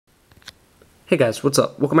Hey guys, what's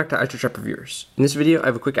up? Welcome back to iTouch App Reviewers. In this video, I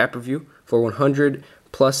have a quick app review for 100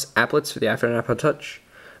 plus applets for the iPhone and iPod Touch.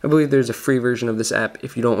 I believe there's a free version of this app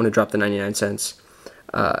if you don't want to drop the 99 cents.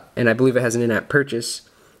 And I believe it has an in-app purchase,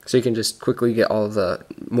 so you can just quickly get all of the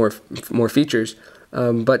more features.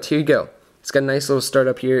 But here you go. It's got a nice little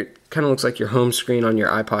startup here. It kind of looks like your home screen on your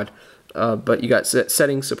iPod. But you got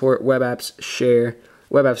settings, support, web apps, share.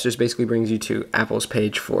 Web apps just basically brings you to Apple's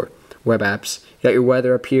page for web apps. You got your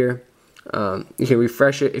weather up here. You can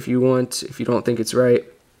refresh it if you want, if you don't think it's right.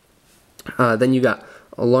 Then you got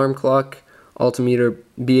alarm clock, altimeter,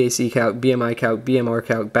 BAC calc, BMI calc, BMR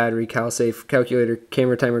calc, battery, CalSafe, calculator,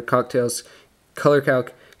 camera timer, cocktails, color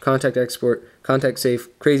calc, contact export, contact safe,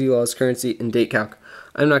 crazy laws, currency, and date calc.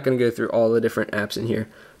 I'm not going to go through all the different apps in here,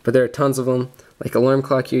 but there are tons of them. Like alarm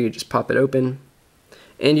clock here, you just pop it open.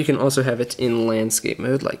 And you can also have it in landscape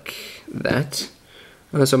mode like that.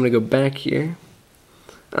 So I'm going to go back here.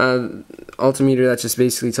 Altimeter, that just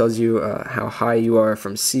basically tells you how high you are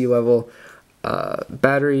from sea level.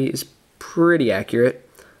 Battery is pretty accurate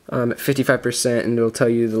at 55%, and it'll tell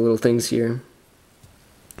you the little things here.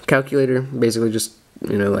 Calculator, basically just,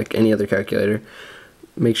 like any other calculator.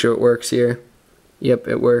 Make sure it works here. Yep,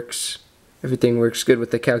 it works. Everything works good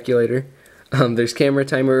with the calculator. There's camera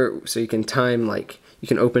timer, so you can time, you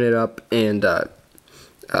can open it up and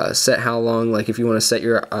set how long, if you want to set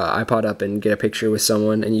your iPod up and get a picture with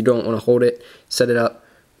someone and you don't want to hold it, set it up,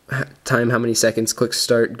 time how many seconds, click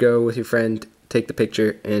start, go with your friend, take the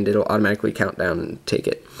picture, and it'll automatically count down and take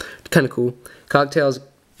it. Kind of cool. Cocktails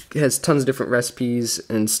has tons of different recipes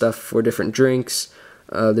and stuff for different drinks.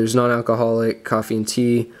 There's non-alcoholic, coffee and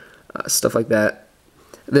tea, stuff like that.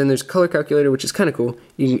 Then there's color calculator, which is kind of cool.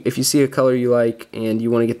 If you see a color you like and you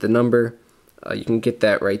want to get the number, you can get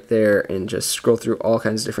that right there and just scroll through all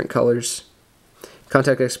kinds of different colors.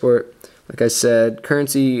 Contact export, like I said,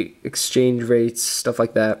 currency, exchange rates, stuff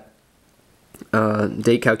like that.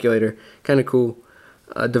 Date calculator, kind of cool.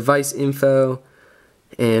 Device info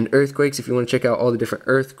and earthquakes. If you want to check out all the different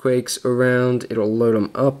earthquakes around, it'll load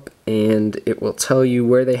them up and it will tell you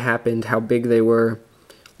where they happened, how big they were.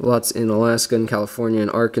 Lots in Alaska and California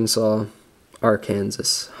and Arkansas.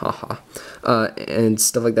 Arkansas, haha, and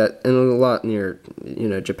stuff like that, and a lot near,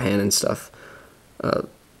 Japan and stuff.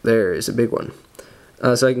 There is a big one.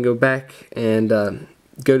 So I can go back and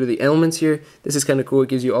go to the elements here. This is kind of cool. It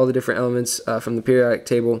gives you all the different elements from the periodic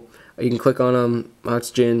table. You can click on them,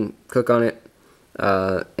 oxygen, click on it,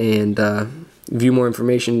 and view more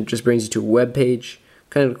information. It just brings you to a web page.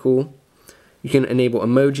 Kind of cool. You can enable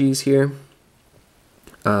emojis here.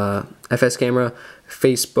 FS camera,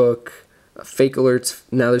 Facebook, fake alerts.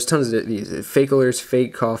 Now there's tons of these. Fake alerts,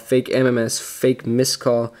 fake call, fake MMS, fake missed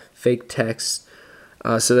call, fake text.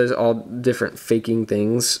 So there's all different faking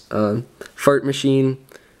things. Fart machine,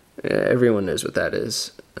 everyone knows what that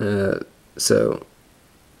is. So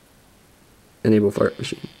enable fart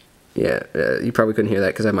machine. Yeah, you probably couldn't hear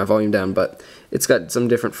that because I have my volume down, but it's got some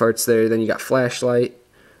different farts there. Then you got flashlight,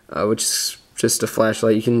 which is just a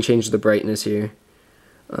flashlight. You can change the brightness here.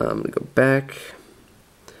 I'm going to go back.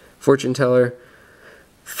 Fortune teller.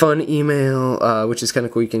 Fun email, which is kind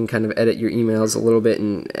of cool. You can kind of edit your emails a little bit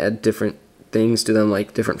and add different things to them,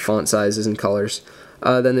 like different font sizes and colors.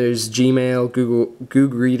 Then there's Gmail, Google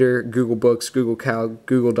Reader, Google Books, Google Calc,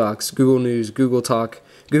 Google Docs, Google News, Google Talk,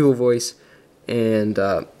 Google Voice, and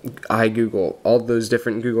iGoogle. All those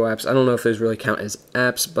different Google apps. I don't know if those really count as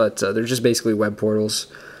apps, but they're just basically web portals.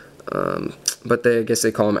 But I guess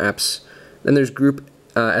they call them apps. Then there's Group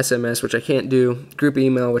SMS, which I can't do, group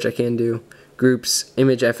email, which I can do, groups,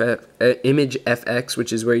 image FX,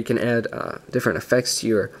 which is where you can add different effects to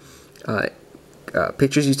your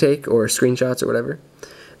pictures you take or screenshots or whatever.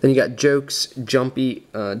 Then you got jokes, jumpy.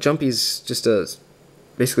 Jumpy's just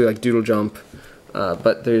basically like doodle jump,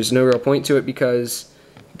 but there's no real point to it because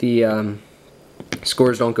the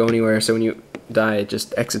scores don't go anywhere, so when you die it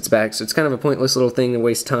just exits back, so it's kind of a pointless little thing to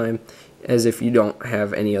waste time, as if you don't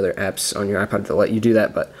have any other apps on your iPod to let you do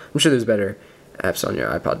that, but I'm sure there's better apps on your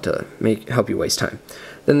iPod to help you waste time.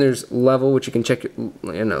 Then there's level, which you can check,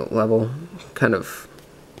 level,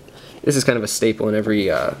 this is kind of a staple in every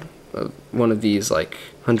one of these,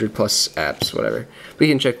 100 plus apps, whatever. But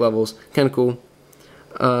you can check levels, kind of cool.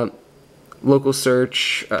 Local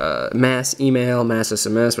search, mass email, mass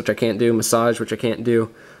SMS, which I can't do, massage, which I can't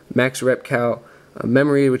do, max rep count,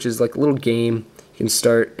 memory, which is like a little game. You can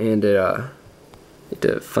start and you have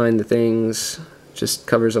to find the things, just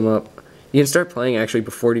covers them up. You can start playing actually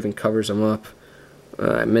before it even covers them up.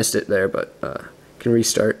 I missed it there, but can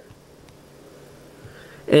restart.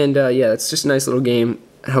 And yeah, it's just a nice little game.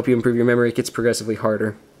 Help you improve your memory. It gets progressively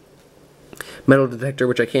harder. Metal detector,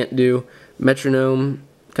 which I can't do. Metronome,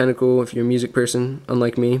 kind of cool if you're a music person,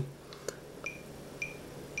 unlike me.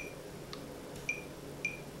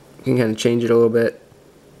 You can kind of change it a little bit.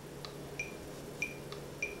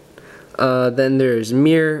 Then there's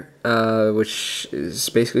mirror, which is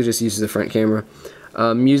basically just uses the front camera.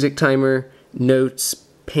 Music timer, notes,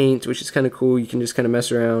 paint, which is kind of cool. You can just kind of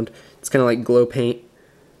mess around. It's kind of like glow paint.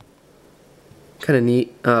 Kind of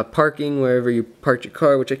neat. Parking, wherever you parked your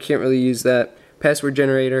car, which I can't really use that. Password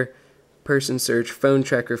generator, person search, phone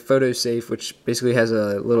tracker, photo safe, which basically has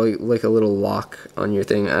a little lock on your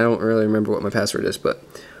thing. I don't really remember what my password is, but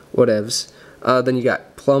whatevs. Then you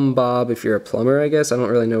got plumb bob if you're a plumber, I guess. I don't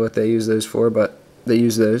really know what they use those for, but they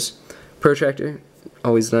use those. Protractor,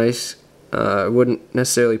 always nice. I wouldn't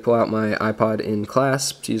necessarily pull out my iPod in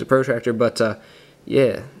class to use a protractor, but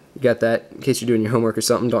yeah, you got that. In case you're doing your homework or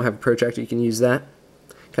something, don't have a protractor, you can use that.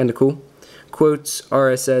 Kind of cool. Quotes,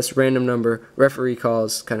 RSS, random number, referee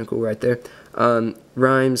calls, kind of cool right there.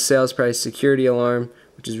 Rhymes, sales price, security alarm,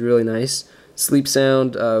 which is really nice. Sleep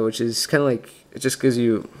sound, which is kind of like, it just gives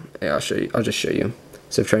you, yeah, I'll just show you.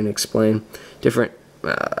 So I'm trying to explain different,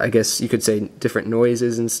 I guess you could say different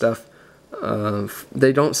noises and stuff.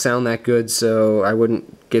 They don't sound that good, so I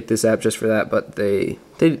wouldn't get this app just for that, but they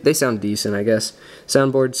sound decent, I guess.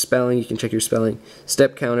 Soundboard, spelling, you can check your spelling.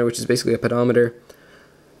 Step counter, which is basically a pedometer.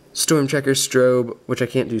 Storm checker, strobe, which I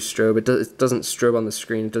can't do strobe. It doesn't strobe on the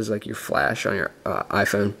screen. It does like your flash on your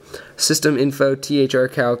iPhone. System info, THR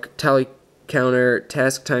calc, tally counter,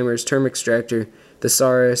 task timers, term extractor,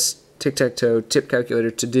 thesaurus, tic-tac-toe, tip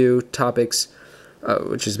calculator, to-do, topics,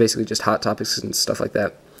 which is basically just hot topics and stuff like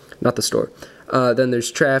that. Not the store. Then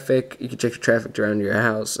there's traffic. You can check your traffic around your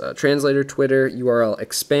house. Translator, Twitter, URL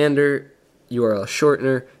expander, URL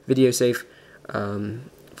shortener, video safe,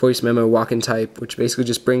 voice memo, walk and type, which basically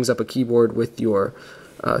just brings up a keyboard with your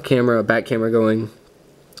camera, back camera going.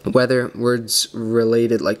 Weather, words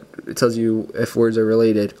related, like it tells you if words are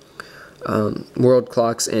related. World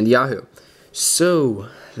clocks, and Yahoo. So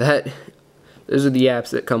those are the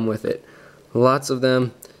apps that come with it. Lots of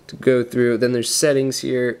them to go through. Then there's settings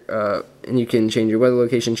here, and you can change your weather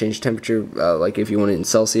location, change temperature, like if you want it in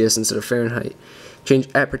Celsius instead of Fahrenheit. Change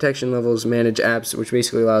app protection levels, manage apps, which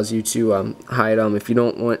basically allows you to hide them if you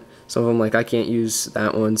don't want some of them. Like I can't use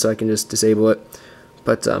that one, so I can just disable it,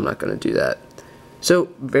 but I'm not going to do that. So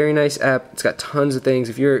very nice app. It's got tons of things.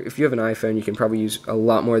 If you have an iPhone, you can probably use a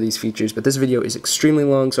lot more of these features, but this video is extremely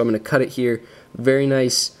long, so I'm going to cut it here. Very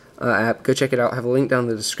nice app. Go check it out. I have a link down in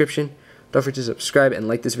the description. Don't forget to subscribe and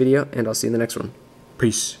like this video, and I'll see you in the next one.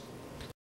 Peace.